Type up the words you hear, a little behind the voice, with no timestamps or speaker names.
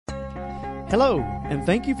Hello, and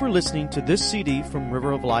thank you for listening to this CD from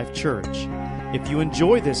River of Life Church. If you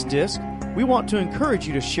enjoy this disc, we want to encourage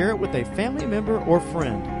you to share it with a family member or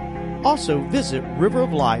friend. Also, visit River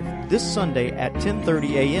of Life this Sunday at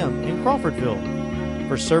 10:30 a.m. in Crawfordville.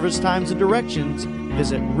 For service times and directions,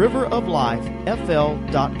 visit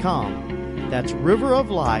riveroflifefl.com. That's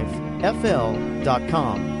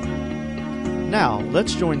riveroflifefl.com. Now,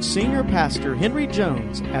 let's join Senior Pastor Henry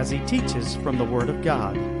Jones as he teaches from the Word of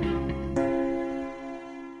God.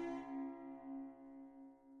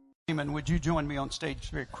 Would you join me on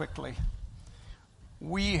stage very quickly?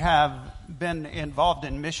 We have been involved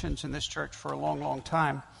in missions in this church for a long, long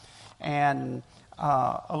time. And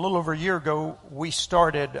a little over a year ago, we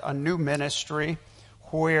started a new ministry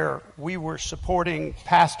where we were supporting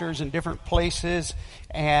pastors in different places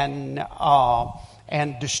and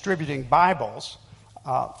distributing Bibles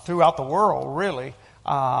throughout the world, really.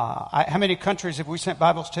 How many countries have we sent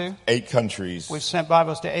Bibles to? 8 countries. We've sent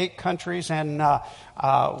Bibles to 8 countries, and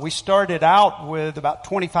we started out with about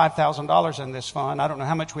 $25,000 in this fund. I don't know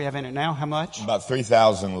how much we have in it now. How much? About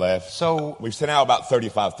 3,000 left. So we've sent out about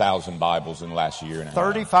 35,000 Bibles in the last year and a half.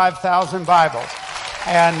 35,000 Bibles,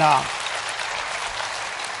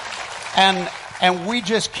 and we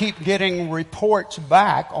just keep getting reports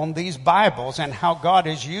back on these Bibles and how God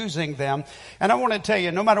is using them. And I want to tell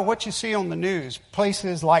you, no matter what you see on the news,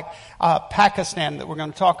 places like Pakistan that we're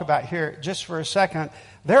going to talk about here just for a second,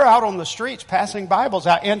 they're out on the streets passing Bibles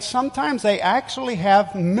out. And sometimes they actually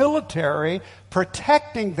have military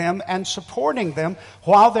protecting them and supporting them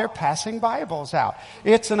while they're passing Bibles out.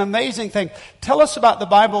 It's an amazing thing. Tell us about the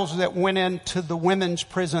Bibles that went into the women's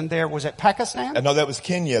prison there. Was it Pakistan? No, that was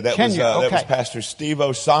Kenya. That Okay. was Pastor Steve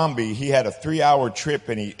Osambi. He had a 3-hour trip,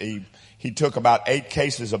 and he took about 8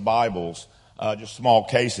 cases of Bibles, just small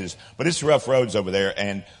cases. But it's rough roads over there.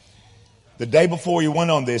 And the day before he went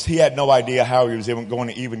on this, he had no idea how he was even going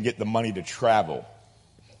to even get the money to travel,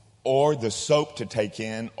 or the soap to take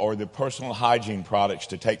in, or the personal hygiene products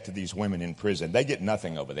to take to these women in prison. They get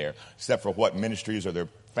nothing over there except for what ministries or their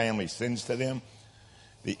family sends to them.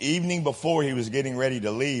 The evening before he was getting ready to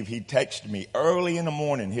leave, he texted me early in the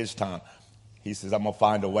morning his time. He says, I'm going to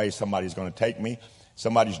find a way. Somebody's going to take me.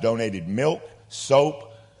 Somebody's donated milk,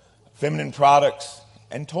 soap, feminine products,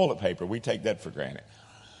 and toilet paper. We take that for granted.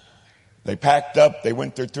 They packed up. They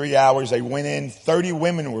went through 3 hours. They went in. 30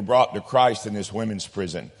 women were brought to Christ in this women's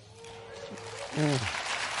prison.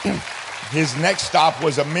 His next stop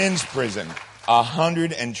was a men's prison.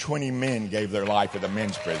 120 men gave their life at the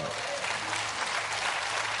men's prison.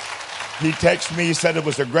 He texted me. He said it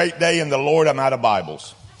was a great day in the Lord. I'm out of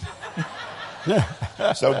Bibles.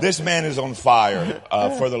 So this man is on fire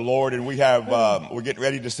for the Lord, and we're getting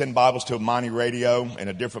ready to send Bibles to Amani Radio in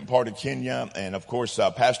a different part of Kenya. And of course,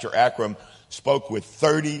 Pastor Akram spoke with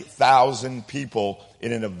 30,000 people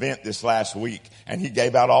in an event this last week, and he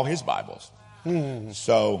gave out all his Bibles.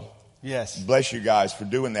 So yes, bless you guys for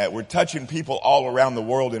doing that. We're touching people all around the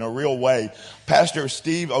world in a real way. Pastor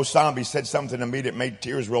Steve Osambi said something to me that made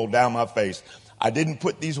tears roll down my face. I didn't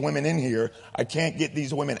put these women in here. I can't get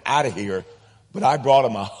these women out of here. But I brought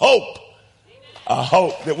them a hope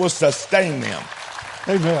that will sustain them.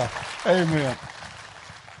 Amen. Amen.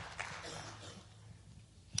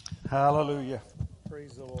 Hallelujah.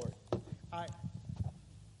 Praise the Lord.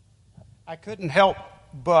 I couldn't help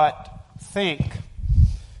but think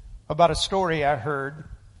about a story I heard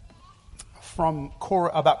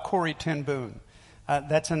about Corrie ten Boom.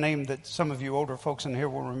 That's a name that some of you older folks in here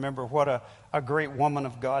will remember. What a great woman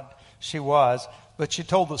of God she was. But she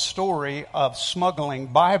told the story of smuggling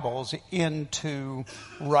Bibles into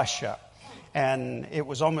Russia. And it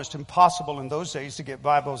was almost impossible in those days to get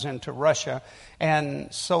Bibles into Russia.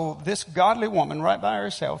 And so this godly woman, right by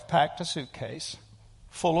herself, packed a suitcase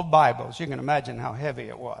full of Bibles. You can imagine how heavy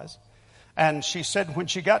it was. And she said when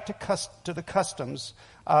she got to the customs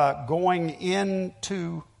going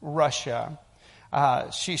into Russia,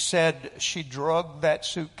 she said she drugged that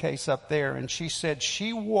suitcase up there, and she said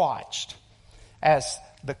she watched as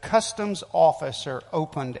the customs officer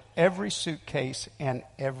opened every suitcase and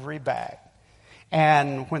every bag.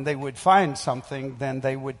 And when they would find something, then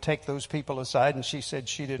they would take those people aside, and she said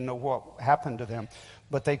she didn't know what happened to them,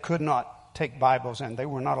 but they could not take Bibles in. They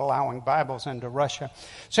were not allowing Bibles into Russia.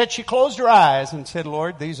 Said she closed her eyes and said,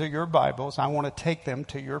 Lord, these are your Bibles. I want to take them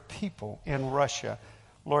to your people in Russia.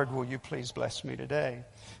 Lord, will you please bless me today?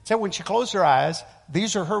 So when she closed her eyes,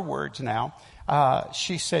 these are her words now.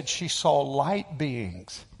 She said she saw light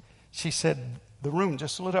beings. She said the room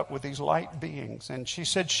just lit up with these light beings. And she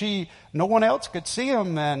said no one else could see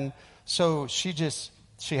them. And so she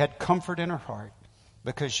had comfort in her heart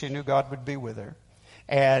because she knew God would be with her.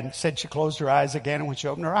 And said she closed her eyes again, and when she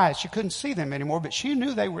opened her eyes, she couldn't see them anymore, but she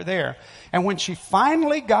knew they were there. And when she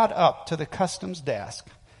finally got up to the customs desk,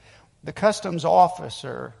 the customs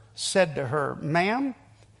officer said to her, "Ma'am,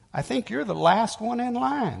 I think you're the last one in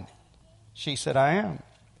line." She said, "I am."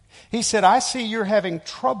 He said, "I see you're having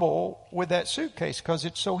trouble with that suitcase because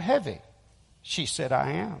it's so heavy." She said,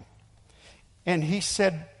 "I am." And he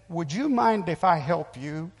said, "Would you mind if I help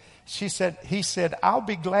you?" He said, "I'll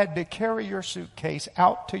be glad to carry your suitcase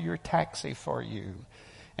out to your taxi for you."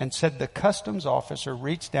 And said the customs officer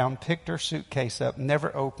reached down, picked her suitcase up,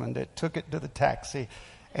 never opened it, took it to the taxi,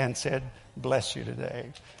 and said, "Bless you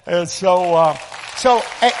today." And and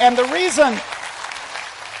the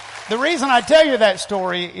reason I tell you that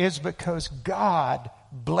story is because God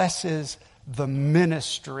blesses the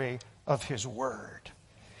ministry of His Word.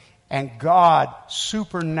 And God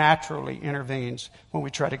supernaturally intervenes when we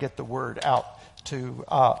try to get the Word out to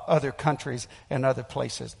other countries and other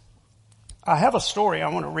places. I have a story I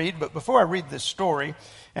want to read, but before I read this story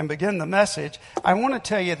and begin the message, I want to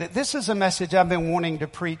tell you that this is a message I've been wanting to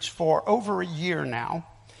preach for over a year now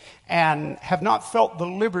and have not felt the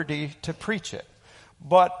liberty to preach it.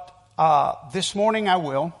 But this morning I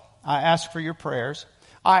will. I ask for your prayers.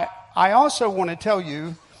 I also want to tell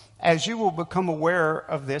you, as you will become aware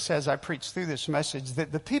of this as I preach through this message,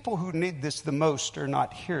 that the people who need this the most are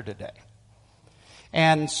not here today.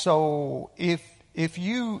 And so if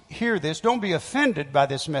you hear this, don't be offended by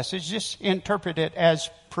this message. Just interpret it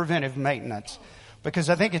as preventive maintenance,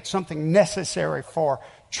 because I think it's something necessary for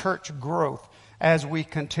church growth as we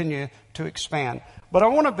continue to expand. But I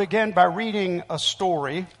want to begin by reading a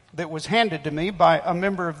story that was handed to me by a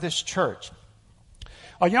member of this church.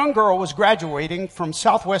 A young girl was graduating from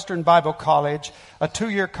Southwestern Bible College, a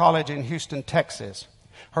 2-year college in Houston, Texas.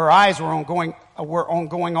 Her eyes were on going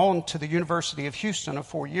on to the University of Houston, a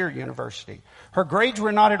 4-year university. Her grades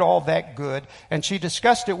were not at all that good, and she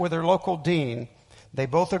discussed it with her local dean. They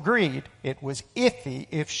both agreed it was iffy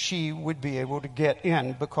if she would be able to get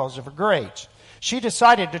in because of her grades. She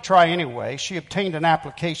decided to try anyway. She obtained an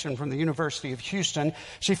application from the University of Houston.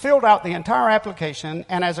 She filled out the entire application,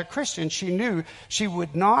 and as a Christian, she knew she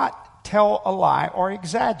would not tell a lie or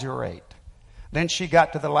exaggerate. Then she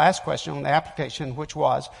got to the last question on the application, which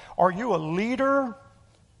was, "Are you a leader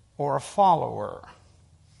or a follower?"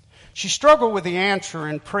 She struggled with the answer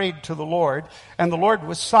and prayed to the Lord, and the Lord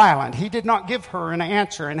was silent. He did not give her an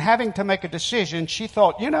answer, and having to make a decision, she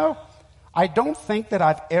thought, I don't think that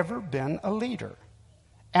I've ever been a leader.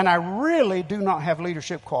 And I really do not have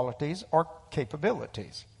leadership qualities or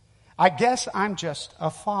capabilities. I guess I'm just a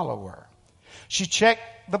follower. She checked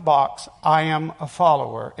the box, "I am a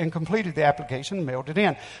follower," and completed the application and mailed it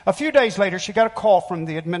in. A few days later, she got a call from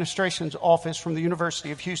the administration's office from the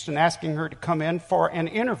University of Houston asking her to come in for an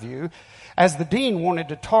interview, as the dean wanted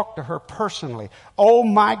to talk to her personally. Oh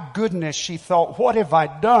my goodness, she thought, what have I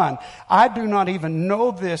done? I do not even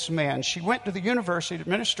know this man. She went to the university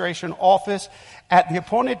administration office at the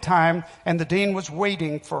appointed time, and the dean was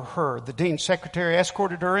waiting for her. The dean's secretary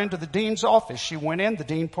escorted her into the dean's office. She went in. The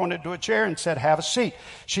dean pointed to a chair and said, "Have a seat."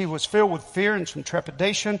 She was filled with fear and some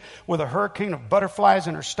trepidation, with a hurricane of butterflies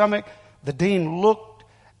in her stomach. The dean looked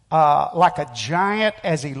like a giant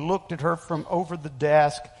as he looked at her from over the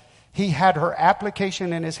desk. He had her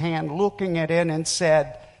application in his hand, looking at it, and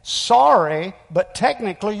said, "Sorry, but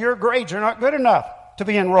technically your grades are not good enough to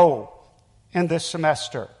be enrolled in this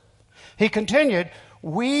semester." He continued,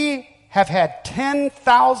 "We have had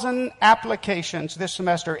 10,000 applications this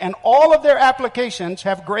semester, and all of their applications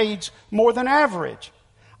have grades more than average.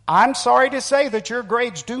 I'm sorry to say that your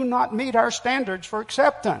grades do not meet our standards for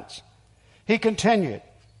acceptance." He continued,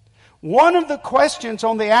 "One of the questions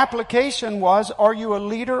on the application was, are you a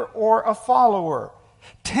leader or a follower?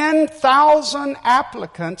 10,000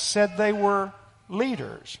 applicants said they were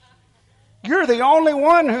leaders. You're the only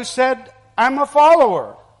one who said, I'm a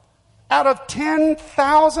follower. Out of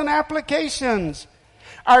 10,000 applications.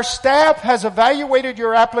 Our staff has evaluated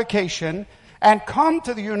your application and come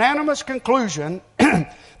to the unanimous conclusion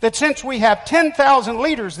that since we have 10,000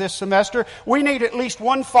 leaders this semester, we need at least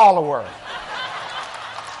one follower."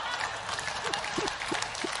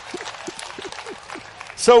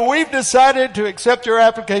 So we've decided to accept your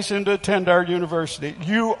application to attend our university.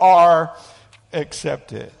 You are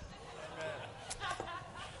accepted.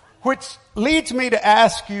 Which leads me to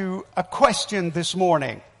ask you a question this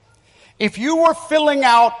morning. If you were filling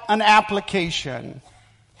out an application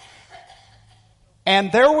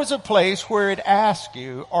and there was a place where it asked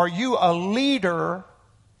you, are you a leader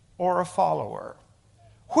or a follower?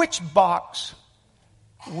 Which box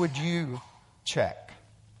would you check?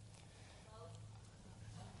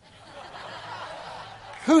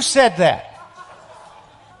 Who said that?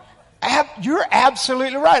 You're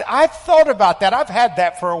absolutely right. I've thought about that. I've had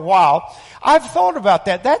that for a while. I've thought about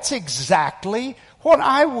that. That's exactly what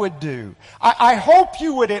I would do. I hope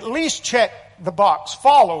you would at least check the box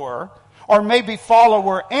follower, or maybe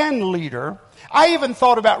follower and leader. I even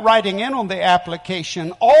thought about writing in on the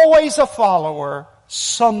application, always a follower,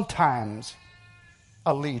 sometimes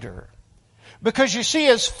a leader. Because you see,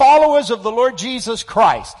 as followers of the Lord Jesus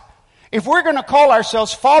Christ, if we're going to call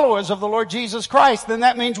ourselves followers of the Lord Jesus Christ, then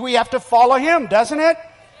that means we have to follow Him, doesn't it?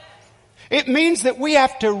 It means that we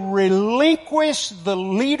have to relinquish the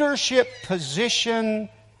leadership position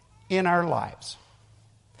in our lives.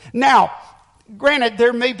 Now, granted,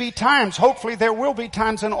 there may be times, hopefully there will be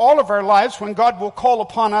times in all of our lives when God will call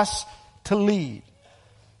upon us to lead.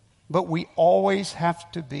 But we always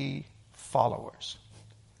have to be followers.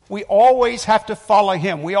 We always have to follow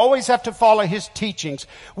Him. We always have to follow His teachings.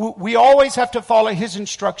 We always have to follow His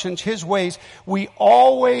instructions, His ways. We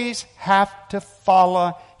always have to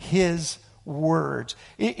follow His words.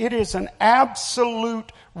 It is an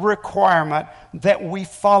absolute requirement that we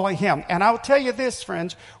follow Him. And I'll tell you this,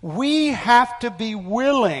 friends, we have to be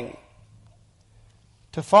willing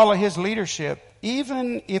to follow His leadership,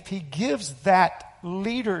 even if He gives that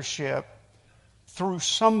leadership through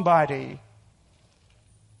somebody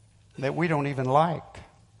that we don't even like.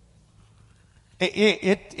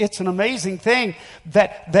 It's an amazing thing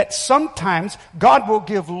that sometimes God will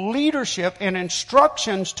give leadership and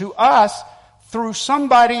instructions to us through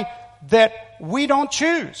somebody that we don't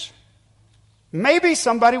choose. Maybe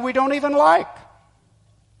somebody we don't even like.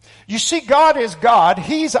 You see, God is God.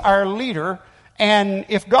 He's our leader. And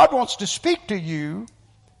if God wants to speak to you,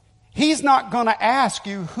 He's not going to ask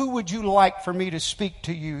you, who would you like for me to speak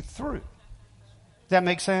to you through? Does that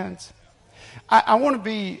make sense? I want to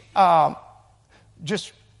be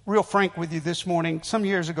just real frank with you this morning. Some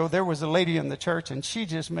years ago, there was a lady in the church, and she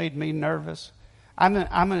just made me nervous. I'm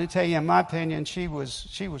going to tell you, in my opinion, she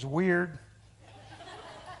was weird.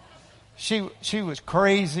 She was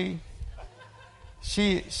crazy.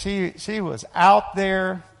 She was out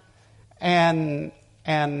there, and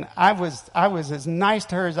I was as nice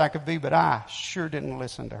to her as I could be, but I sure didn't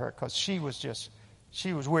listen to her because she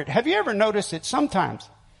was weird. Have you ever noticed that sometimes,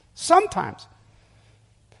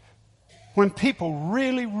 when people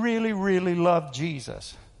really, really, really love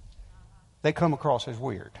Jesus, they come across as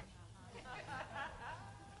weird?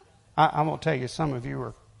 I'm going to tell you, some of you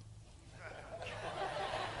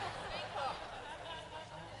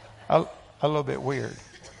are a little bit weird.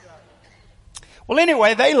 Well,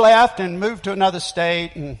 anyway, they left and moved to another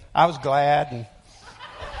state, and I was glad. And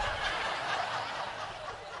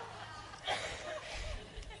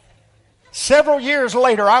several years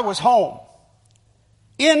later, I was home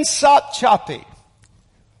in Sat Chapi.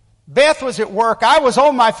 Beth was at work. I was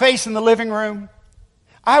on my face in the living room.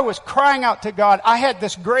 I was crying out to God. I had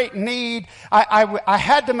this great need. I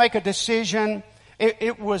had to make a decision.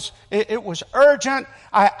 It was urgent.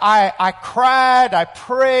 I cried. I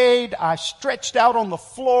prayed. I stretched out on the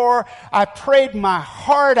floor. I prayed my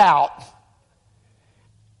heart out.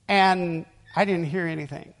 And I didn't hear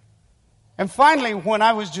anything. And finally, when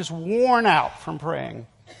I was just worn out from praying,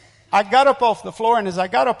 I got up off the floor, and as I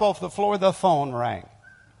got up off the floor, the phone rang.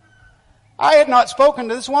 I had not spoken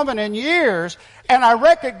to this woman in years, and I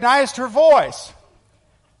recognized her voice.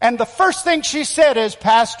 And the first thing she said is,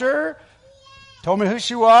 "Pastor," told me who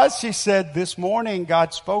she was. She said, "This morning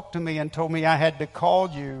God spoke to me and told me I had to call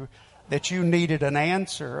you, that you needed an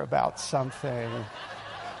answer about something."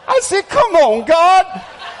 I said, "Come on, God.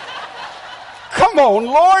 Come on,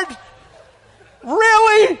 Lord.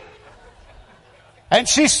 Really?" And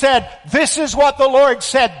she said, "This is what the Lord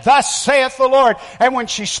said. Thus saith the Lord." And when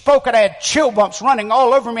she spoke it, I had chill bumps running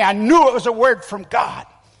all over me. I knew it was a word from God.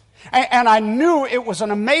 And I knew it was an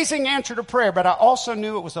amazing answer to prayer, but I also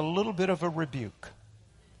knew it was a little bit of a rebuke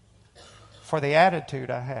for the attitude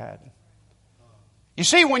I had. You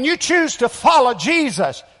see, when you choose to follow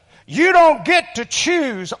Jesus, you don't get to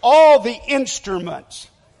choose all the instruments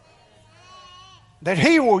that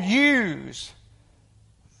He will use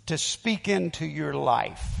to speak into your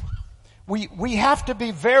life. We have to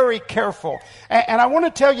be very careful. And I want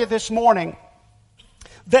to tell you this morning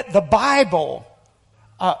that the Bible,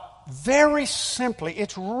 very simply,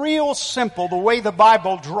 it's real simple the way the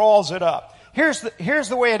Bible draws it up. Here's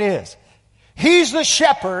the way it is. He's the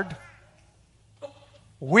shepherd.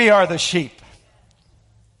 We are the sheep.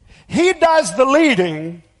 He does the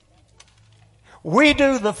leading. We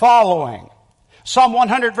do the following. Psalm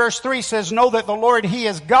 100 verse 3 says, "Know that the Lord, He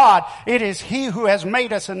is God. It is He who has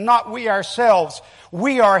made us and not we ourselves.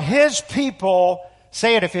 We are His people,"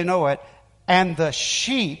 say it if you know it, and the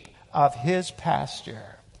sheep of his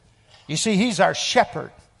pasture. You see, he's our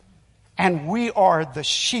shepherd, and we are the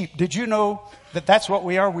sheep. Did you know that that's what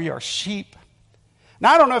we are? We are sheep.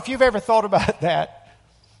 Now, I don't know if you've ever thought about that,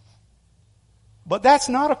 but that's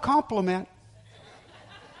not a compliment.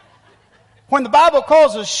 When the Bible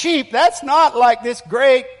calls us sheep, that's not like this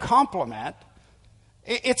great compliment.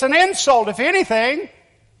 It's an insult, if anything.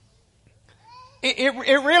 It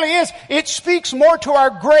really is. It speaks more to our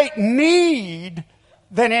great need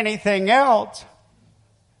than anything else.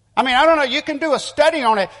 I mean, I don't know, you can do a study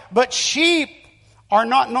on it, but sheep are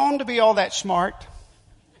not known to be all that smart.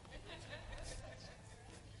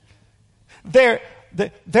 They're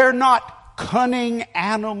not cunning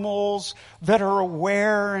animals that are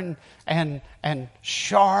aware and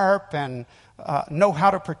sharp and know how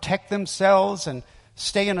to protect themselves and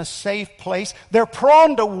stay in a safe place. They're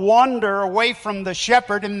prone to wander away from the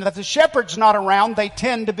shepherd, and if the shepherd's not around, they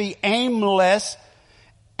tend to be aimless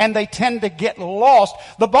and they tend to get lost.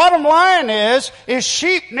 The bottom line is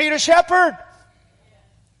sheep need a shepherd.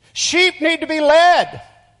 Sheep need to be led.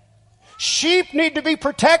 Sheep need to be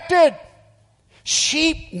protected.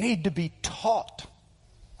 Sheep need to be taught.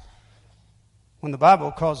 When the Bible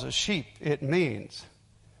calls us sheep, it means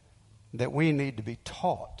that we need to be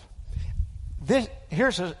taught.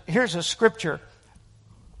 Here's a scripture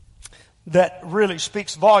that really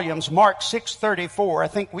speaks volumes. Mark 6:34. I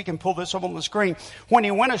think we can pull this up on the screen. When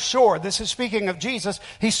he went ashore, this is speaking of Jesus,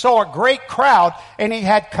 he saw a great crowd and he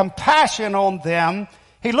had compassion on them.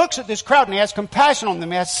 He looks at this crowd and he has compassion on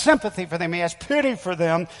them. He has sympathy for them. He has pity for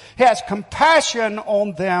them. He has compassion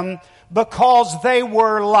on them because they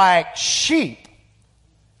were like sheep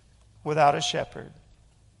without a shepherd.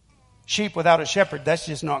 Sheep without a shepherd, that's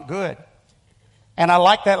just not good. And I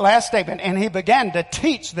like that last statement. And he began to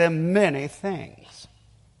teach them many things.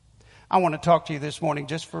 I want to talk to you this morning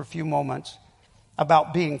just for a few moments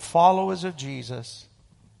about being followers of Jesus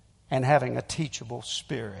and having a teachable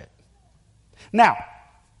spirit. Now,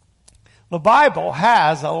 the Bible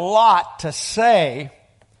has a lot to say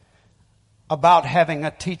about having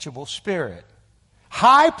a teachable spirit.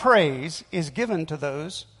 High praise is given to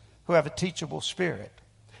those who have a teachable spirit.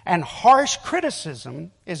 And harsh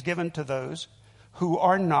criticism is given to those who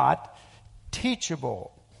are not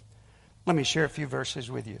teachable. Let me share a few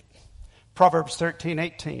verses with you. Proverbs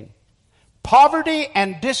 13:18. Poverty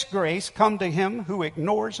and disgrace come to him who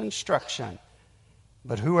ignores instruction,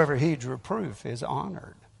 but whoever heeds reproof is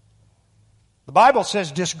honored. The Bible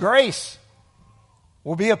says disgrace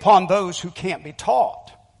will be upon those who can't be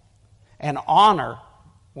taught, and honor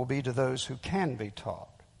will be to those who can be taught.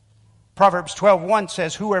 Proverbs 12:1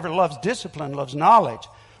 says, whoever loves discipline loves knowledge,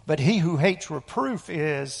 but he who hates reproof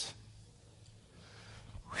is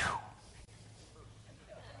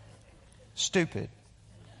stupid.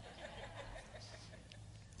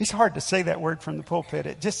 It's hard to say that word from the pulpit.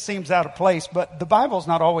 It just seems out of place, but the Bible's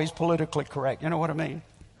not always politically correct. You know what I mean?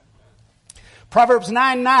 Proverbs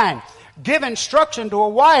 9:9. Give instruction to a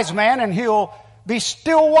wise man and he'll be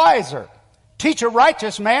still wiser. Teach a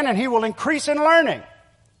righteous man and he will increase in learning.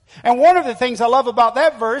 And one of the things I love about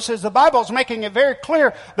that verse is the Bible's making it very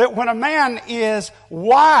clear that when a man is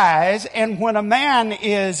wise and when a man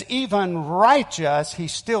is even righteous, he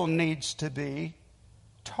still needs to be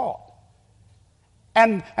taught.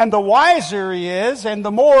 And the wiser he is, and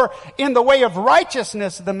the more in the way of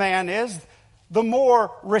righteousness the man is, the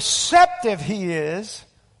more receptive he is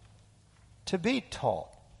to be taught.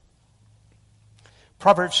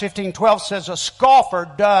 Proverbs 15:12 says, a scoffer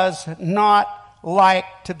does not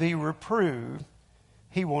like to be reproved.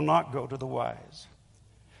 He will not go to the wise.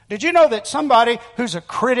 Did you know that somebody who's a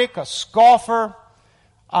critic, a scoffer,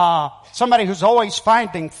 somebody who's always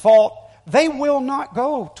finding fault, they will not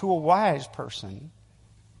go to a wise person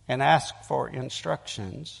and ask for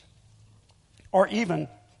instructions or even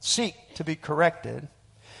seek to be corrected.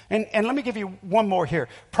 And let me give you one more here.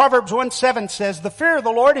 Proverbs 1:7 says, the fear of the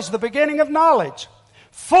Lord is the beginning of knowledge.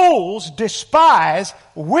 Fools despise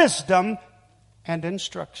wisdom and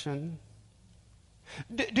instruction.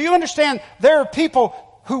 Do you understand? There are people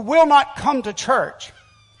who will not come to church.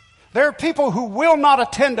 There are people who will not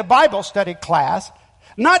attend a Bible study class,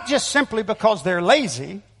 not just simply because they're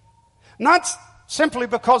lazy, not simply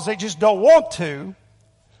because they just don't want to,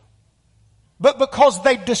 but because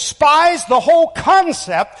they despise the whole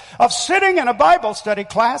concept of sitting in a Bible study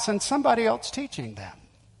class and somebody else teaching them.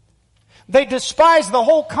 They despise the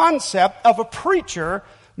whole concept of a preacher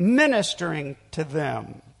ministering to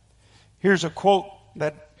them. Here's a quote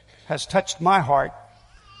that has touched my heart.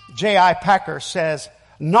 J.I. Packer says,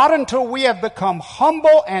 not until we have become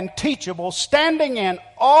humble and teachable, standing in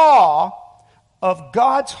awe of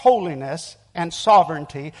God's holiness and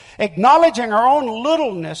sovereignty, acknowledging our own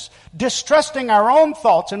littleness, distrusting our own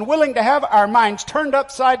thoughts, and willing to have our minds turned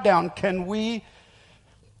upside down, can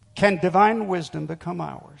divine wisdom become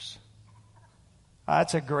ours?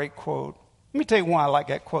 That's a great quote. Let me tell you why I like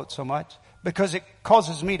that quote so much. Because it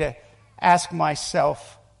causes me to ask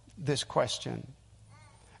myself this question.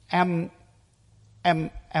 Am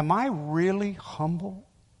I really humble?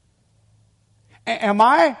 Am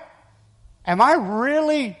I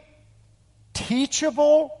really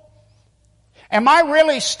teachable? Am I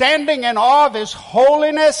really standing in awe of His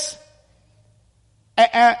holiness?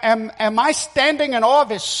 Am I standing in awe of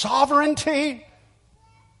His sovereignty?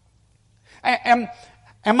 Am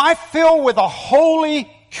I filled with a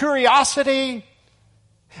holy curiosity?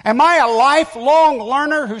 Am I a lifelong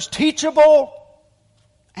learner who's teachable?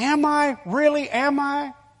 Am I? Really, am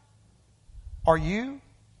I? Are you?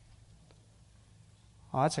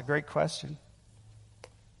 Oh, that's a great question.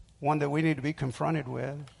 One that we need to be confronted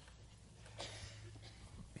with.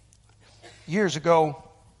 Years ago,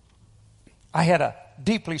 I had a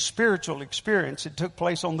deeply spiritual experience that took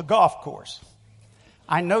place on the golf course.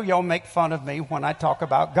 I know y'all make fun of me when I talk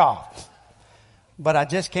about golf, but I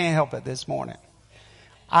just can't help it this morning.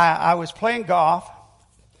 I was playing golf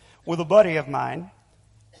with a buddy of mine,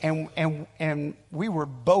 and we were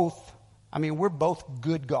both, we're both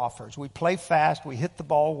good golfers. We play fast, we hit the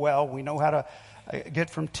ball well, we know how to get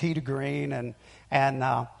from tee to green,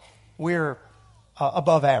 and we're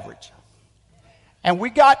above average. And we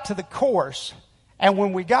got to the course, and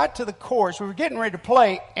when we got to the course, we were getting ready to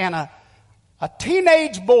play, and a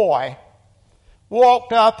teenage boy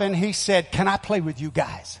walked up and he said, "Can I play with you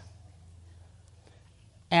guys?"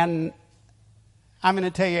 And I'm going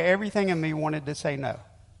to tell you, everything in me wanted to say no.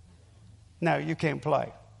 No, you can't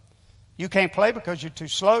play. You can't play because you're too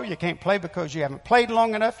slow. You can't play because you haven't played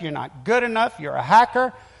long enough. You're not good enough. You're a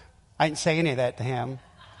hacker. I didn't say any of that to him.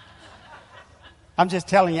 I'm just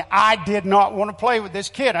telling you, I did not want to play with this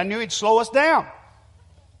kid. I knew he'd slow us down.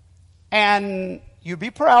 And you'd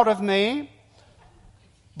be proud of me,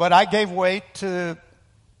 but I gave way to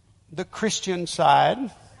the Christian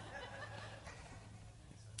side.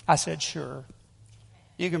 I said, "Sure,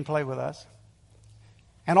 you can play with us."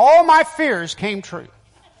 And all my fears came true.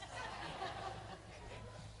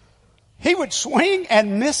 He would swing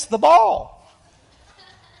and miss the ball.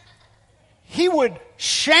 He would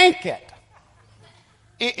shank it.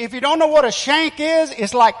 If you don't know what a shank is,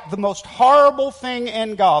 it's like the most horrible thing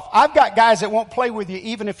in golf. I've got guys that won't play with you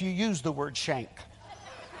even if you use the word shank.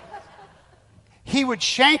 He would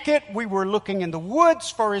shank it. We were looking in the woods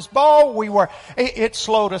for his ball. It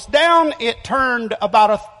slowed us down. It turned about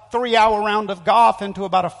a 3-hour round of golf into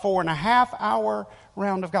about a 4.5-hour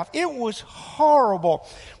round of golf. It was horrible.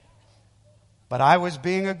 But I was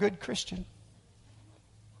being a good Christian.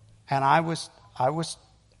 And I was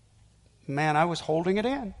holding it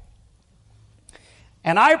in.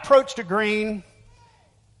 And I approached a green,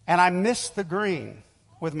 and I missed the green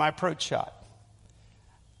with my approach shot.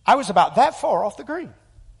 I was about that far off the green.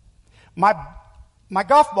 My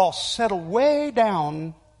golf ball settled way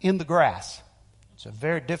down in the grass. It's a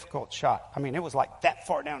very difficult shot. It was like that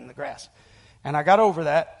far down in the grass. And I got over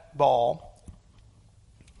that ball.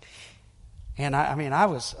 And I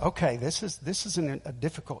was, okay, this is a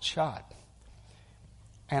difficult shot.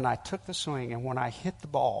 And I took the swing, and when I hit the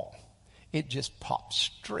ball, it just popped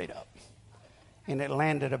straight up. And it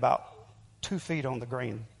landed about 2 feet on the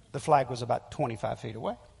green. The flag was about 25 feet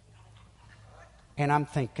away. And I'm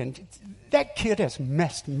thinking, that kid has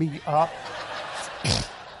messed me up.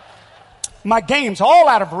 My game's all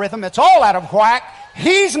out of rhythm. It's all out of whack.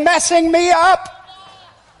 He's messing me up.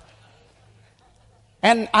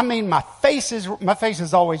 And my face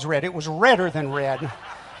is always red. It was redder than red.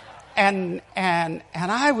 And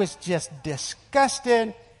I was just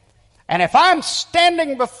disgusted. And if I'm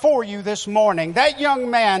standing before you this morning, that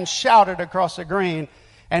young man shouted across the green,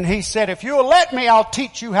 and he said, "If you'll let me, I'll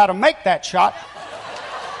teach you how to make that shot."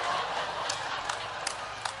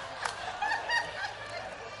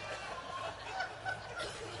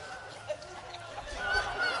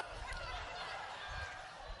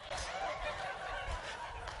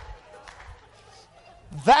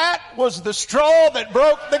 That was the straw that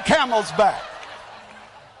broke the camel's back.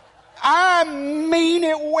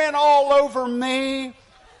 It went all over me.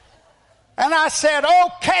 And I said,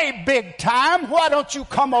 "Okay, big time, why don't you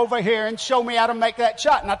come over here and show me how to make that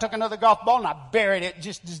shot?" And I took another golf ball and I buried it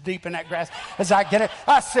just as deep in that grass as I get it.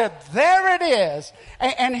 I said, "There it is."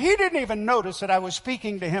 And he didn't even notice that I was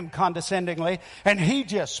speaking to him condescendingly. And he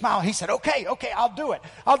just smiled. He said, okay, I'll do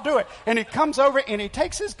it. And he comes over and he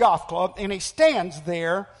takes his golf club and he stands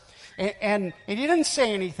there and he didn't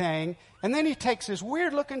say anything. And then he takes this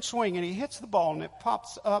weird looking swing and he hits the ball and it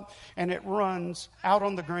pops up and it runs out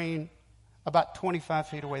on the green about 25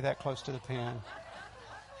 feet away, that close to the pin.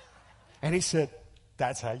 And he said,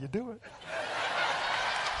 "That's how you do it."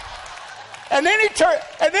 And then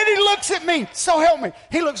he looks at me. So help me.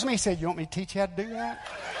 He looks at me and said, "You want me to teach you how to do that?"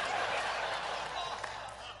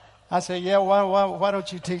 I said, "Yeah, why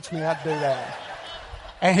don't you teach me how to do that?"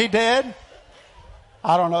 And he did.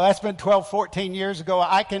 I don't know. That's been 12, 14 years ago.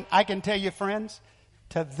 I can tell you, friends,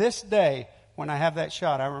 to this day, when I have that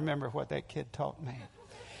shot, I remember what that kid taught me.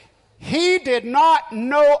 He did not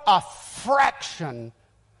know a fraction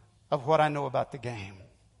of what I know about the game.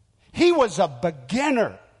 He was a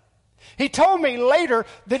beginner. He told me later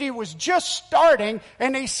that he was just starting,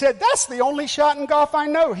 and he said, "That's the only shot in golf I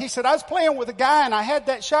know." He said, "I was playing with a guy, and I had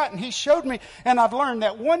that shot, and he showed me, and I've learned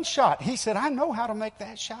that one shot." He said, "I know how to make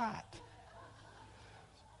that shot."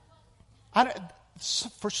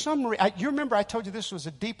 For some reason, you remember I told you this was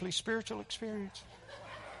a deeply spiritual experience?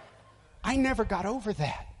 I never got over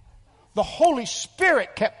that. The Holy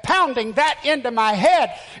Spirit kept pounding that into my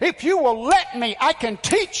head. If you will let me, I can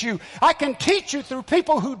teach you. I can teach you through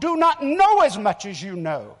people who do not know as much as you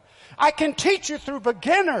know. I can teach you through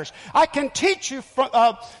beginners. I can teach you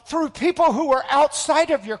through people who are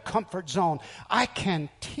outside of your comfort zone. I can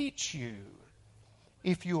teach you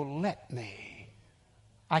if you'll let me.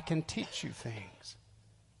 I can teach you things.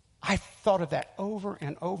 I thought of that over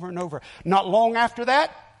and over and over. Not long after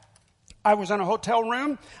that, I was in a hotel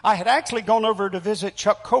room. I had actually gone over to visit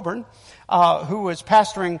Chuck Coburn, who was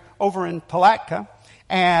pastoring over in Palatka.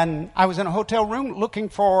 And I was in a hotel room looking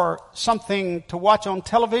for something to watch on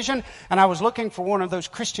television. And I was looking for one of those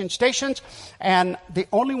Christian stations. And the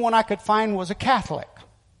only one I could find was a Catholic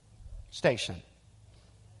station.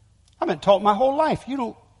 I've been taught my whole life,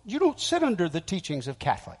 you don't sit under the teachings of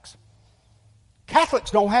Catholics.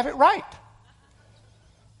 Catholics don't have it right.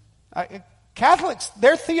 Catholics,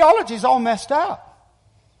 their theology is all messed up.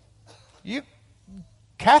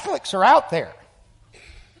 Catholics are out there.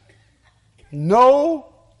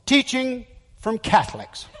 No teaching from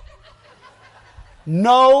Catholics.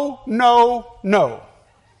 No, no, no.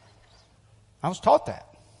 I was taught that.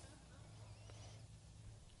 It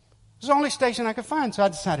was the only station I could find, so I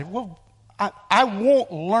decided, well, I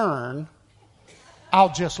won't learn.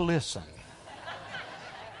 I'll just listen.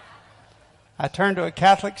 I turned to a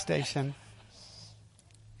Catholic station.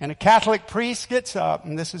 And a Catholic priest gets up,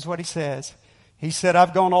 and this is what he says. He said,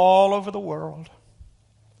 "I've gone all over the world."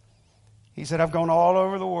 He said, "I've gone all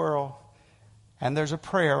over the world. And there's a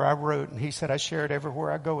prayer I wrote." And he said, "I share it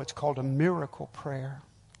everywhere I go. It's called a miracle prayer."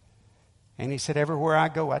 And he said, "Everywhere I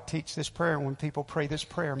go, I teach this prayer. And when people pray this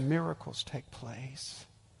prayer, miracles take place.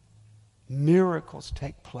 Miracles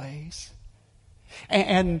take place."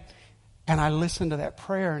 And I listened to that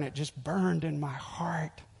prayer, and it just burned in my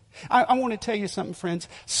heart. I want to tell you something, friends.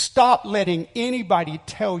 Stop letting anybody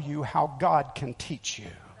tell you how God can teach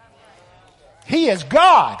you. He is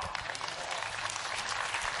God.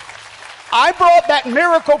 I brought that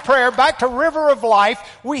miracle prayer back to River of Life.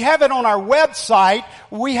 We have it on our website.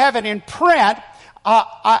 We have it in print.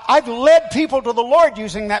 I've led people to the Lord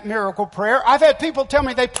using that miracle prayer. I've had people tell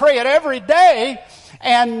me they pray it every day,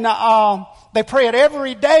 and they pray it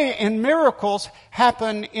every day, and miracles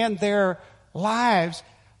happen in their lives.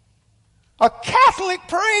 A Catholic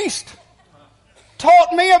priest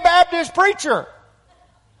taught me a Baptist preacher.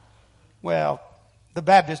 Well, the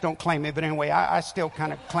Baptists don't claim it, but anyway, I still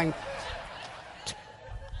kind of claim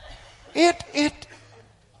it.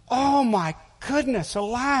 Oh my goodness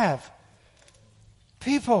alive.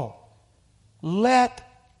 People, let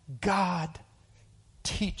God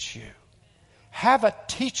teach you. Have a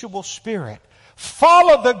teachable spirit.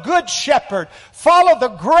 Follow the good shepherd. Follow the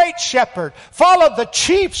great shepherd. Follow the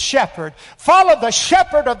chief shepherd. Follow the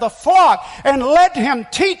shepherd of the flock, and let him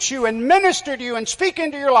teach you and minister to you and speak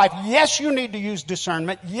into your life. Yes, you need to use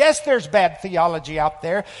discernment. Yes, there's bad theology out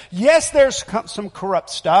there. Yes, there's some corrupt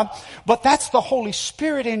stuff. But that's the Holy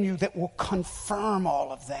Spirit in you that will confirm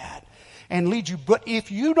all of that and lead you. But if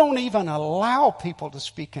you don't even allow people to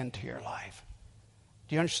speak into your life,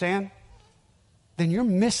 do you understand? Then you're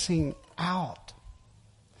missing out.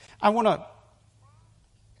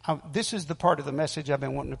 This is the part of the message I've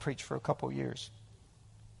been wanting to preach for a couple of years.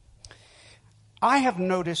 I have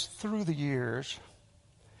noticed through the years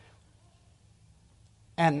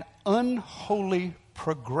an unholy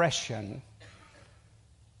progression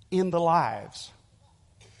in the lives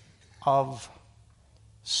of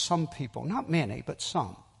some people, not many, but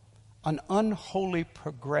some. An unholy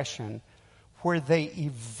progression where they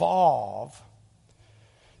evolve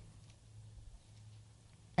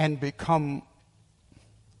and become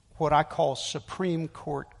what I call Supreme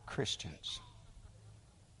Court Christians.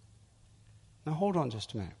 Now hold on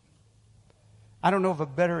just a minute. I don't know of a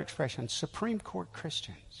better expression. Supreme Court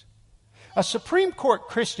Christians. A Supreme Court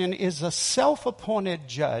Christian is a self-appointed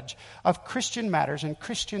judge of Christian matters and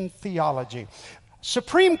Christian theology.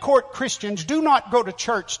 Supreme Court Christians do not go to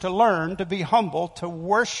church to learn, to be humble, to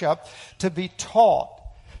worship, to be taught.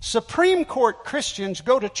 Supreme Court Christians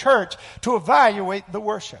go to church to evaluate the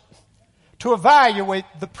worship, to evaluate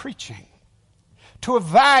the preaching, to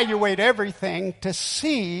evaluate everything to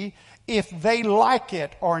see if they like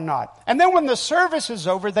it or not. And then when the service is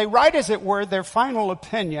over, they write, as it were, their final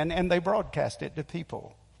opinion and they broadcast it to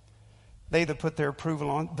people. They either put their approval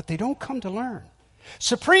on, but they don't come to learn.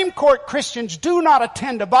 Supreme Court Christians do not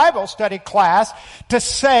attend a Bible study class to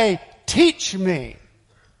say, teach me.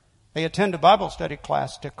 They attend a Bible study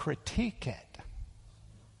class to critique it.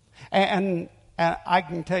 And I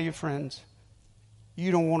can tell you, friends,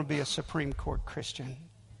 you don't want to be a Supreme Court Christian.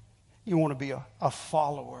 You want to be a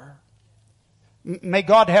follower. May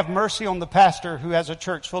God have mercy on the pastor who has a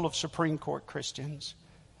church full of Supreme Court Christians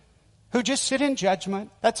who just sit in judgment.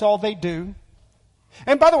 That's all they do.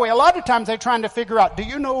 And by the way, a lot of times they're trying to figure out, do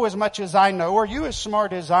you know as much as I know? Are you as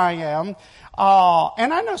smart as I am?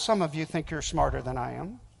 And I know some of you think you're smarter than I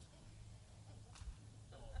am.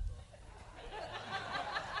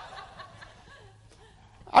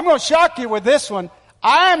 I'm going to shock you with this one.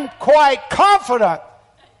 I'm quite confident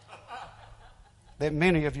that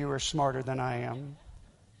many of you are smarter than I am.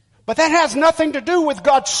 But that has nothing to do with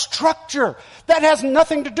God's structure. That has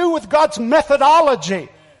nothing to do with God's methodology.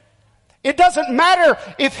 It doesn't matter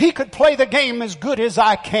if He could play the game as good as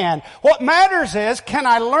I can. What matters is, can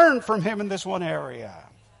I learn from Him in this one area?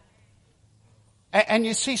 And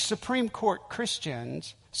you see, Supreme Court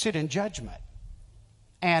Christians sit in judgment.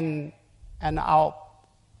 And I'll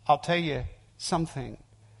tell you something.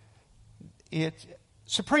 We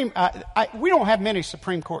don't have many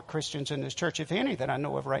Supreme Court Christians in this church, if any, that I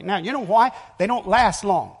know of right now. You know why? They don't last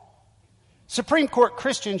long. Supreme Court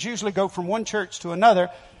Christians usually go from one church to another,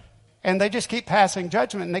 and they just keep passing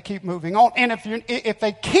judgment, and they keep moving on. And if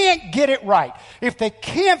they can't get it right, if they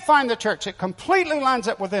can't find the church that completely lines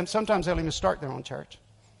up with them, sometimes they'll even start their own church.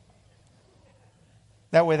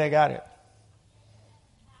 That way they got it.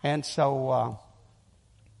 And so,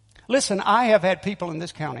 listen, I have had people in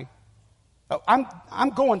this county. I'm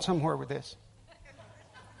going somewhere with this.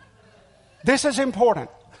 This is important.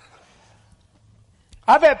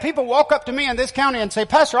 I've had people walk up to me in this county and say,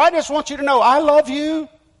 Pastor, I just want you to know I love you.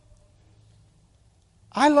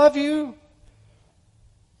 I love you.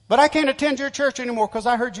 But I can't attend your church anymore because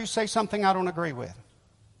I heard you say something I don't agree with.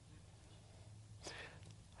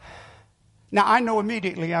 Now, I know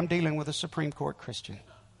immediately I'm dealing with a Supreme Court Christian.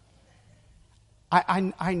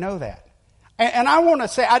 I know that. And I want to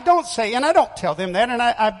say, I don't tell them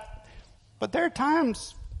that, but there are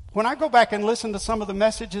times when I go back and listen to some of the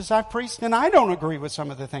messages I've preached, and I don't agree with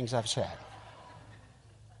some of the things I've said.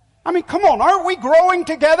 I mean, come on, aren't we growing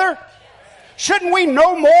together? Shouldn't we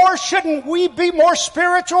know more? Shouldn't we be more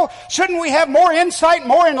spiritual? Shouldn't we have more insight,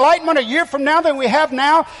 more enlightenment a year from now than we have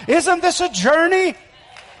now? Isn't this a journey?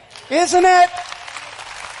 Isn't it?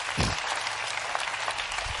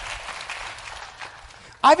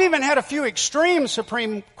 I've even had a few extreme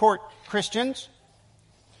Supreme Court Christians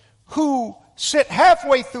who sit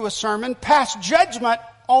halfway through a sermon, pass judgment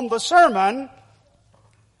on the sermon,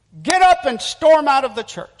 get up and storm out of the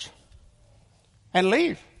church and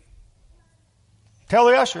leave. Tell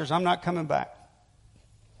the ushers, I'm not coming back.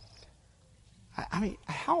 I mean,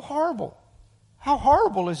 how horrible. How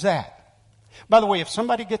horrible is that? By the way, if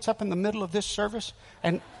somebody gets up in the middle of this service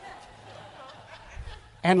and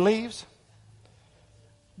leaves,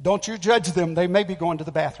 don't you judge them. They may be going to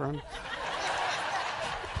the bathroom.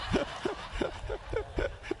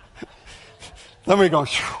 Somebody going,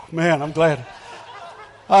 man, I'm glad.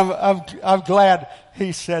 I'm glad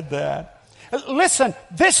he said that. Listen,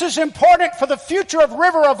 this is important for the future of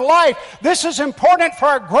River of Life. This is important for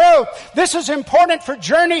our growth. This is important for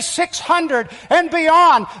Journey 600 and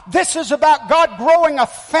beyond. This is about God growing a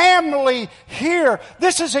family here.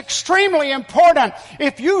 This is extremely important.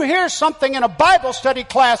 If you hear something in a Bible study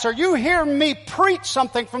class or you hear me preach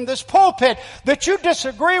something from this pulpit that you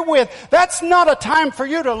disagree with, that's not a time for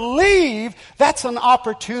you to leave. That's an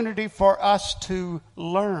opportunity for us to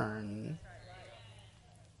learn.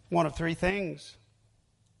 One of three things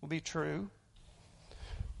will be true.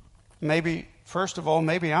 Maybe, first of all,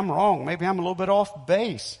 maybe I'm wrong. Maybe I'm a little bit off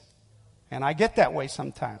base. And I get that way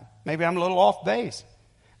sometimes. Maybe I'm a little off base.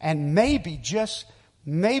 And maybe, just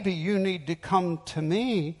maybe, you need to come to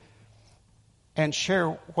me and share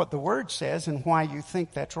what the Word says and why you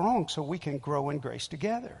think that's wrong so we can grow in grace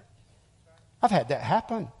together. I've had that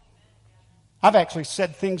happen. I've actually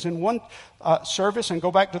said things in one service and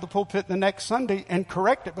go back to the pulpit the next Sunday and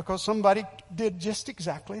correct it because somebody did just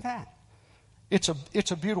exactly that. It's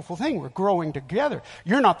a beautiful thing. We're growing together.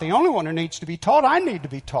 You're not the only one who needs to be taught. I need to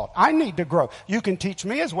be taught. I need to grow. You can teach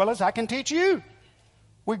me as well as I can teach you.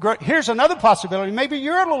 We grow. Here's another possibility. Maybe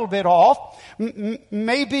you're a little bit off.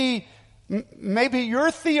 Maybe your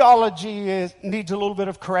theology needs a little bit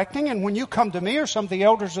of correcting, and when you come to me or some of the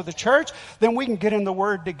elders of the church, then we can get in the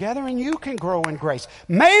Word together and you can grow in grace.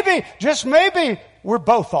 Maybe, just maybe, we're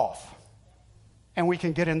both off. And we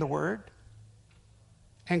can get in the Word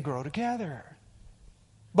and grow together.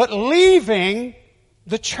 But leaving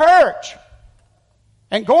the church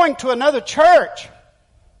and going to another church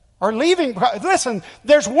or leaving, listen,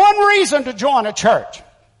 there's one reason to join a church.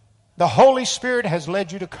 The Holy Spirit has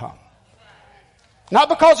led you to come. Not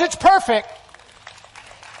because it's perfect,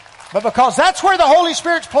 but because that's where the Holy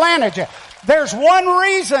Spirit's planted you. There's one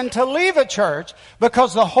reason to leave a church,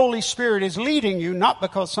 because the Holy Spirit is leading you, not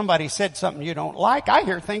because somebody said something you don't like. I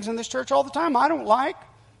hear things in this church all the time I don't like,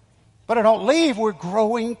 but I don't leave. We're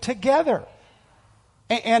growing together.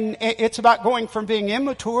 And it's about going from being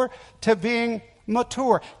immature to being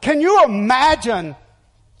mature. Can you imagine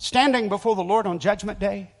standing before the Lord on Judgment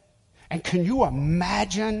Day? And can you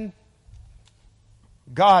imagine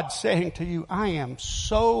God saying to you, I am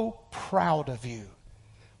so proud of you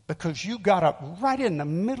because you got up right in the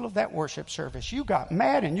middle of that worship service. You got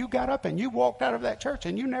mad and you got up and you walked out of that church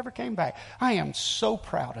and you never came back. I am so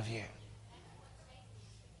proud of you.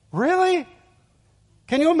 Really?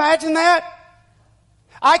 Can you imagine that?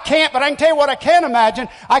 I can't, but I can tell you what I can imagine.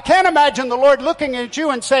 I can't imagine the Lord looking at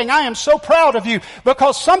you and saying, I am so proud of you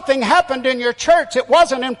because something happened in your church. It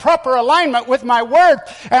wasn't in proper alignment with my word.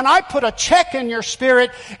 And I put a check in your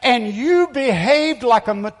spirit and you behaved like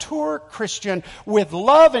a mature Christian with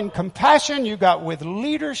love and compassion. You got with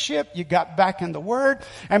leadership. You got back in the word.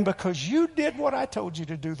 And because you did what I told you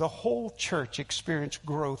to do, the whole church experienced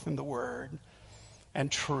growth in the word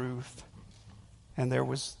and truth. And there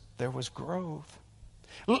was growth.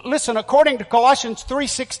 Listen, according to Colossians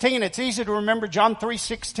 3:16, it's easy to remember John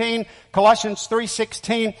 3:16, Colossians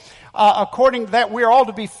 3:16. According to that, we are all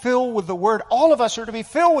to be filled with the Word. All of us are to be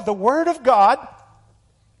filled with the Word of God.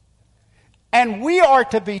 And we are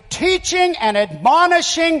to be teaching and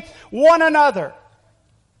admonishing one another.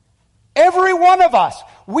 Every one of us.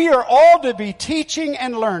 We are all to be teaching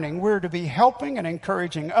and learning. We're to be helping and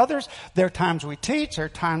encouraging others. There are times we teach, there are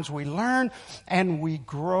times we learn, and we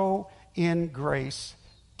grow in grace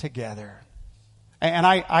together. And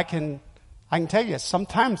I can tell you,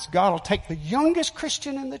 sometimes God will take the youngest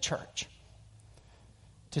Christian in the church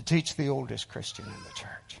to teach the oldest Christian in the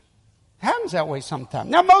church. It happens that way sometimes.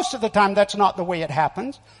 Now, most of the time, that's not the way it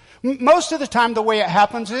happens. Most of the time, the way it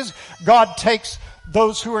happens is God takes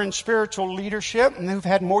those who are in spiritual leadership and who've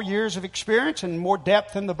had more years of experience and more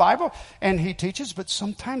depth in the Bible, and He teaches. But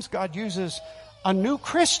sometimes God uses a new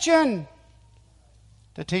Christian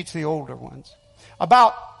to teach the older ones.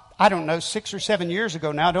 About, 6 or 7 years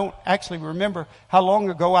ago now, I don't actually remember how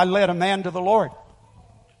long ago, I led a man to the Lord.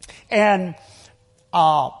 And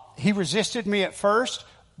he resisted me at first,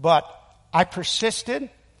 but I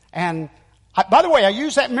persisted. And by the way, I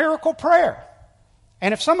use that miracle prayer.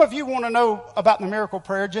 And if some of you want to know about the miracle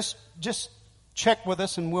prayer, just check with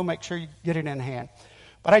us and we'll make sure you get it in hand.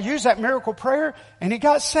 But I used that miracle prayer and he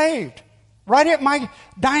got saved right at my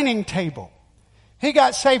dining table. He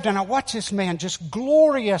got saved, and I watched this man just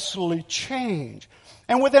gloriously change.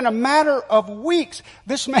 And within a matter of weeks,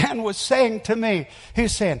 this man was saying to me, he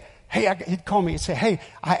was saying, hey, he'd call me and say, hey,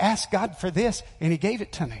 I asked God for this, and He gave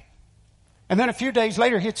it to me. And then a few days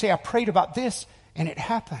later, he'd say, I prayed about this, and it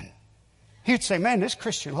happened. He'd say, man, this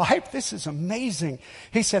Christian life, this is amazing.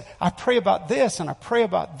 He said, I pray about this and I pray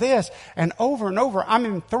about this. And over, I'm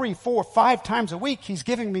in 3, 4, 5 times a week. He's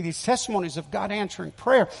giving me these testimonies of God answering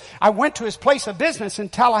prayer. I went to his place of business in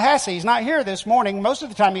Tallahassee. He's not here this morning. Most of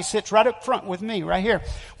the time he sits right up front with me right here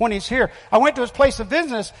when he's here. I went to his place of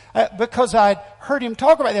business because I'd heard him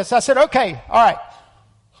talk about this. I said, okay, all right.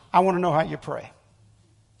 I want to know how you pray.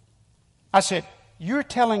 I said, you're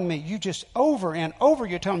telling me, you just over and over,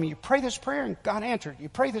 you're telling me you pray this prayer and God answered it. You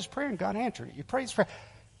pray this prayer and God answered it. You pray this prayer.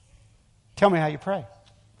 Tell me how you pray.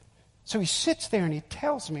 So he sits there and he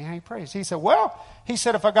tells me how he prays. He said,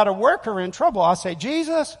 if I got a worker in trouble, I'll say,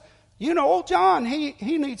 Jesus, old John, he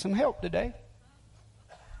needs some help today.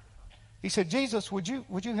 He said, Jesus, would you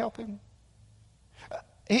help him?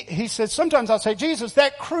 He said, sometimes I'll say, Jesus,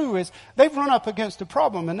 that crew they've run up against a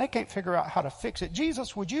problem and they can't figure out how to fix it.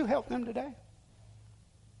 Jesus, would you help them today?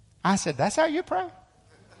 I said, that's how you pray?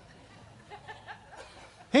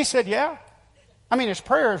 He said, yeah. I mean, his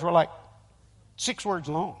prayers were like 6 words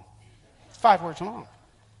long, 5 words long.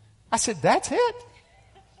 I said, that's it?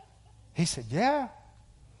 He said, yeah.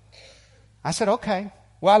 I said, okay.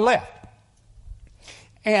 Well, I left.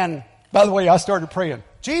 And by the way, I started praying,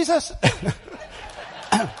 Jesus,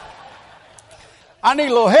 I need a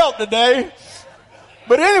little help today.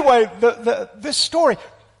 But anyway, this story,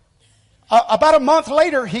 about a month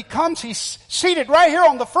later, he comes, he's seated right here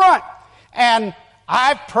on the front. And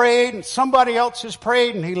I've prayed and somebody else has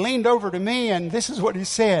prayed, and he leaned over to me, and this is what he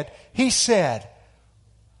said. He said,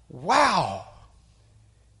 wow.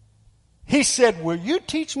 He said, will you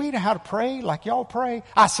teach me how to pray like y'all pray?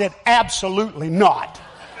 I said, absolutely not.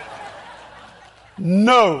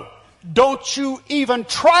 No. Don't you even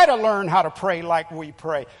try to learn how to pray like we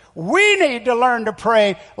pray. We need to learn to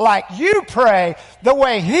pray like you pray, the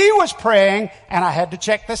way he was praying. And I had to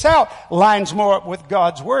check this out. Lines more up with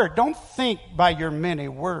God's word. Don't think by your many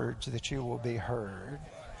words that you will be heard.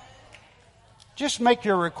 Just make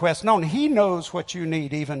your request known. He knows what you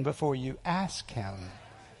need even before you ask him.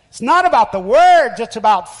 It's not about the words. It's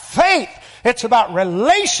about faith. It's about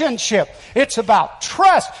relationship. It's about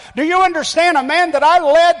trust. Do you understand? A man that I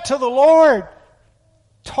led to the Lord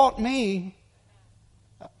taught me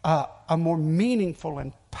a more meaningful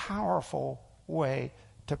and powerful way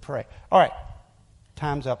to pray. All right.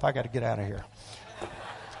 Time's up. I got to get out of here.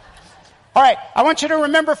 All right. I want you to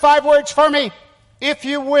remember 5 words for me, if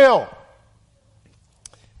you will.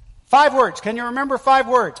 5 words. Can you remember 5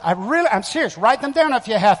 words? I'm serious. Write them down if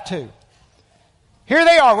you have to. Here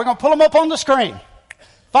they are. We're going to pull them up on the screen.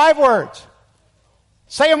 5 words.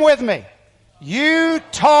 Say them with me. You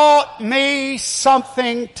taught me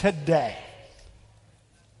something today.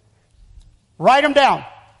 Write them down.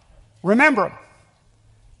 Remember them.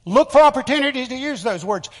 Look for opportunities to use those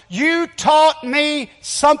words. You taught me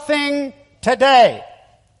something today.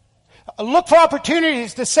 Look for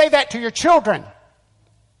opportunities to say that to your children,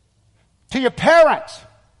 to your parents,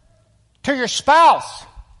 to your spouse,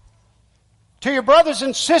 to your brothers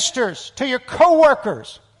and sisters, to your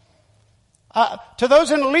coworkers, to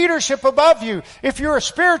those in leadership above you. If you're a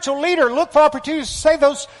spiritual leader, look for opportunities to say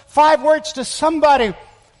those 5 words to somebody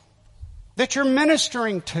that you're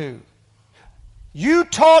ministering to. You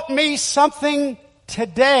taught me something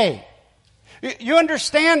today. You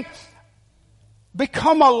understand?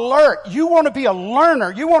 Become alert. You want to be a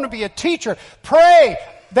learner. You want to be a teacher. Pray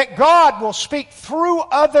that God will speak through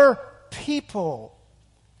other people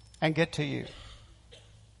and get to you.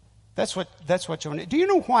 That's what you want to do. Do you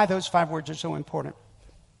know why those 5 words are so important?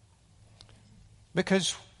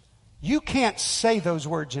 Because you can't say those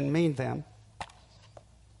words and mean them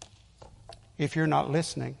if you're not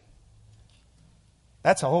listening.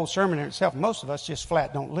 That's a whole sermon in itself. Most of us just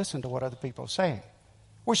flat don't listen to what other people are saying.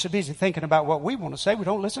 We're so busy thinking about what we want to say, we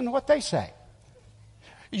don't listen to what they say.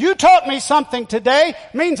 You taught me something today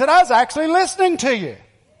means that I was actually listening to you.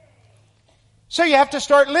 So you have to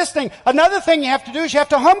start listening. Another thing you have to do is you have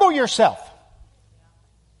to humble yourself.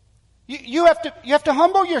 You have to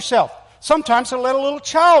humble yourself. Sometimes to let a little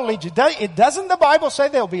child lead you. Doesn't the Bible say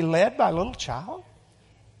they'll be led by a little child?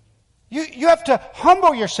 You have to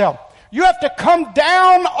humble yourself. You have to come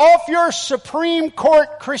down off your Supreme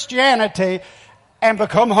Court Christianity and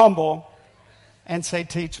become humble and say,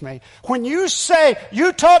 teach me. When you say,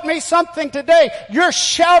 you taught me something today, you're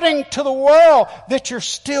shouting to the world that you're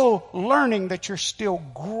still learning, that you're still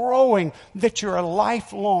growing, that you're a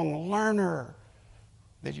lifelong learner,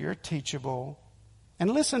 that you're teachable.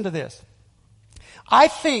 And listen to this. I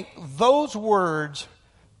think those words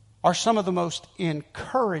are some of the most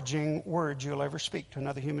encouraging words you'll ever speak to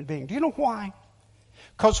another human being. Do you know why?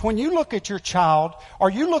 Because when you look at your child,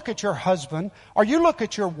 or you look at your husband, or you look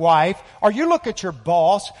at your wife, or you look at your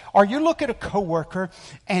boss, or you look at a coworker,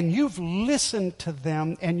 and you've listened to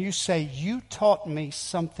them, and you say, you taught me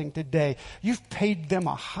something today. You've paid them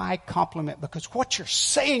a high compliment, because what you're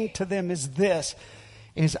saying to them is this,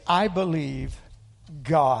 is I believe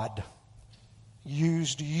God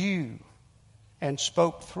used you and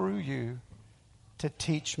spoke through you to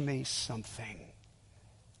teach me something.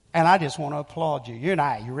 And I just want to applaud you. You're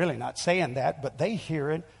really not saying that, but they hear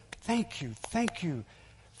it. Thank you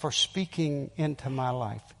for speaking into my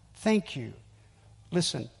life. Thank you.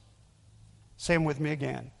 Listen, say them with me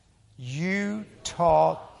again. You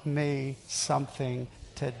taught me something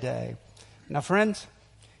today. Now, friends,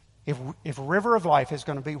 if River of Life is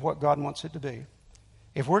going to be what God wants it to be,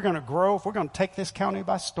 if we're going to grow, if we're going to take this county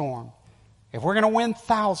by storm, if we're going to win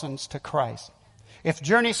thousands to Christ, if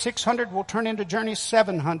Journey 600 will turn into Journey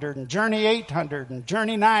 700 and Journey 800 and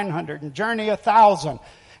Journey 900 and Journey 1,000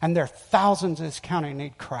 and there are thousands in this county who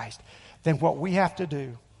need Christ, then what we have to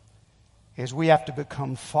do is we have to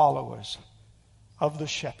become followers of the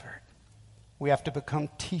shepherd. We have to become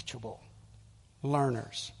teachable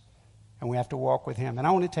learners, and we have to walk with him. And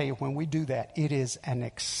I want to tell you, when we do that, it is an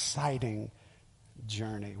exciting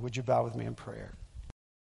journey. Would you bow with me in prayer?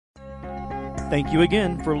 Thank you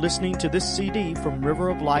again for listening to this CD from River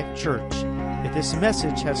of Life Church. If this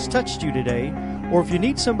message has touched you today, or if you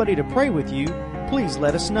need somebody to pray with you, please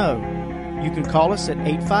let us know. You can call us at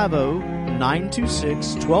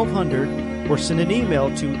 850-926-1200 or send an email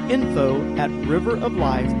to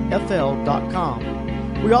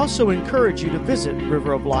info@riveroflifefl.com. We also encourage you to visit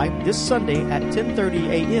River of Life this Sunday at 10:30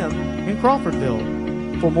 a.m. in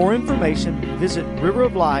Crawfordville. For more information, visit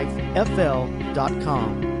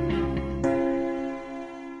riveroflifefl.com.